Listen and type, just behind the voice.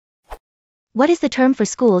What is the term for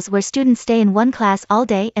schools where students stay in one class all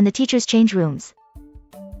day and the teachers change rooms?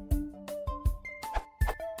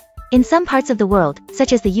 In some parts of the world,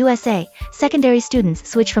 such as the USA, secondary students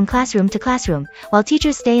switch from classroom to classroom, while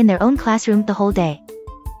teachers stay in their own classroom the whole day.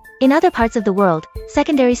 In other parts of the world,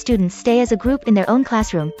 secondary students stay as a group in their own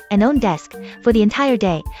classroom, and own desk, for the entire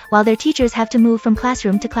day, while their teachers have to move from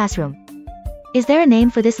classroom to classroom. Is there a name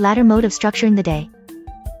for this latter mode of structuring the day?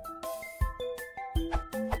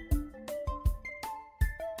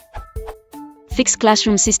 Fixed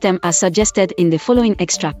classroom system as suggested in the following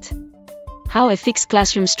extract. How a fixed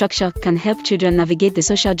classroom structure can help children navigate the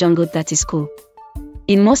social jungle that is school.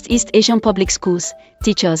 In most East Asian public schools,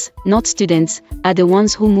 teachers, not students, are the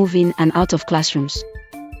ones who move in and out of classrooms.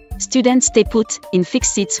 Students stay put in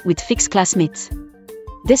fixed seats with fixed classmates.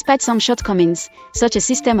 Despite some shortcomings, such a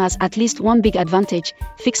system has at least one big advantage.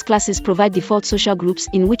 Fixed classes provide default social groups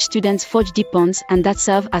in which students forge deep bonds and that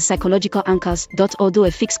serve as psychological anchors. Although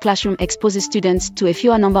a fixed classroom exposes students to a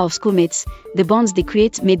fewer number of schoolmates, the bonds they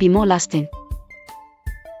create may be more lasting.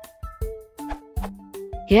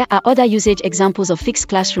 Here are other usage examples of fixed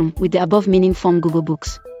classroom with the above meaning from Google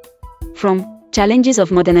Books. From Challenges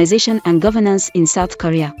of Modernization and Governance in South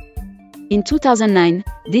Korea. In 2009,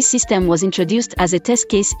 this system was introduced as a test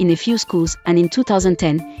case in a few schools, and in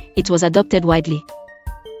 2010, it was adopted widely.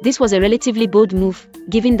 This was a relatively bold move,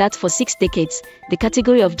 given that for 6 decades, the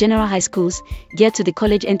category of general high schools, geared to the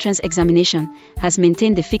college entrance examination, has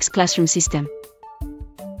maintained the fixed classroom system.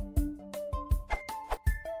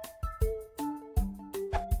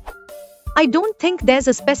 I don't think there's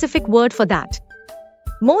a specific word for that.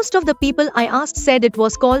 Most of the people I asked said it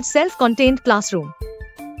was called self-contained classroom.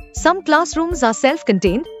 Some classrooms are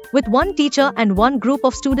self-contained, with one teacher and one group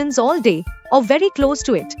of students all day, or very close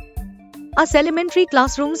to it. Us elementary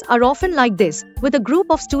classrooms are often like this, with a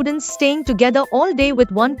group of students staying together all day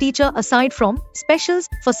with one teacher aside from specials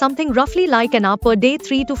for something roughly like an hour per day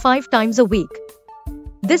 3 to 5 times a week.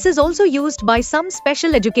 This is also used by some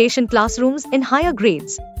special education classrooms in higher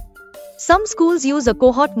grades. Some schools use a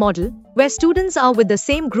cohort model, where students are with the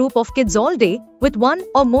same group of kids all day, with one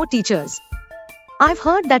or more teachers. I've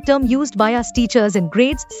heard that term used by us teachers in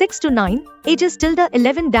grades 6 to 9, ages till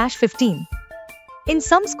 11-15. In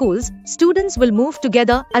some schools, students will move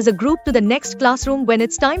together as a group to the next classroom when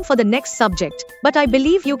it's time for the next subject, but I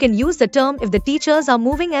believe you can use the term if the teachers are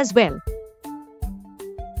moving as well.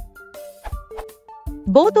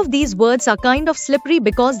 Both of these words are kind of slippery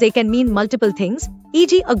because they can mean multiple things,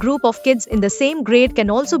 e.g. a group of kids in the same grade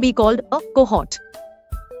can also be called a cohort.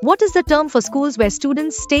 What is the term for schools where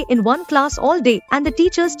students stay in one class all day and the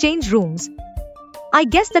teachers change rooms? I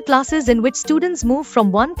guess the classes in which students move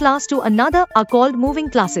from one class to another are called moving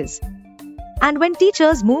classes. And when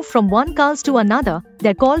teachers move from one class to another,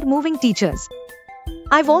 they're called moving teachers.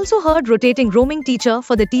 I've also heard rotating roaming teacher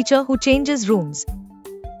for the teacher who changes rooms.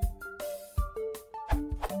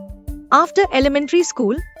 After elementary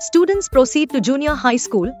school, students proceed to junior high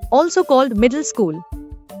school, also called middle school,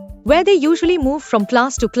 where they usually move from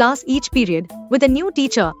class to class each period, with a new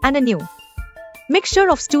teacher and a new mixture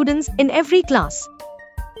of students in every class.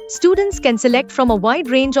 Students can select from a wide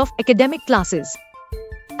range of academic classes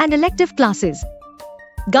and elective classes.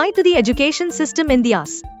 Guide to the Education System in the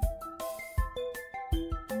US.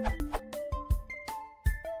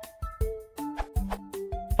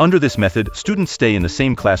 Under this method, students stay in the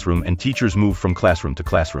same classroom and teachers move from classroom to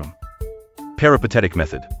classroom. Peripatetic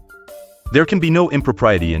method. There can be no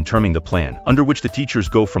impropriety in terming the plan, under which the teachers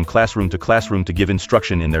go from classroom to give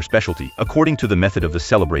instruction in their specialty, according to the method of the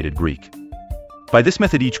celebrated Greek. By this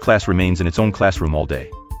method each class remains in its own classroom all day.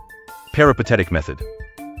 Peripatetic method.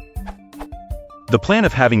 The plan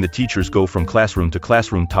of having the teachers go from classroom to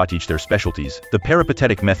classroom taught each their specialties, the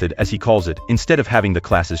peripatetic method as he calls it, instead of having the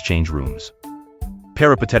classes change rooms.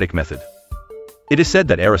 Peripatetic method. It is said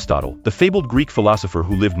that Aristotle, the fabled Greek philosopher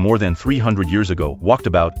who lived more than 300 years ago, walked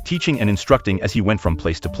about, teaching and instructing as he went from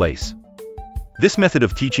place to place. This method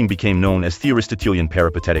of teaching became known as the Aristotelian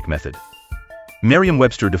peripatetic method.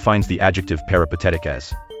 Merriam-Webster defines the adjective peripatetic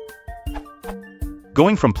as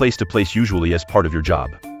going from place to place, usually as part of your job.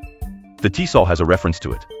 The TESOL has a reference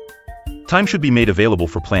to it. Time should be made available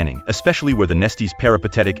for planning, especially where the nest is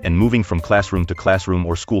peripatetic and moving from classroom to classroom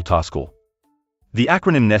or school to school. The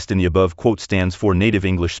acronym NEST in the above quote stands for Native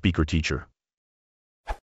English Speaker Teacher.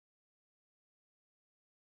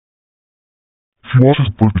 If you watch this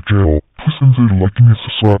birthday channel, please consider liking and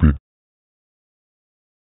subscribing.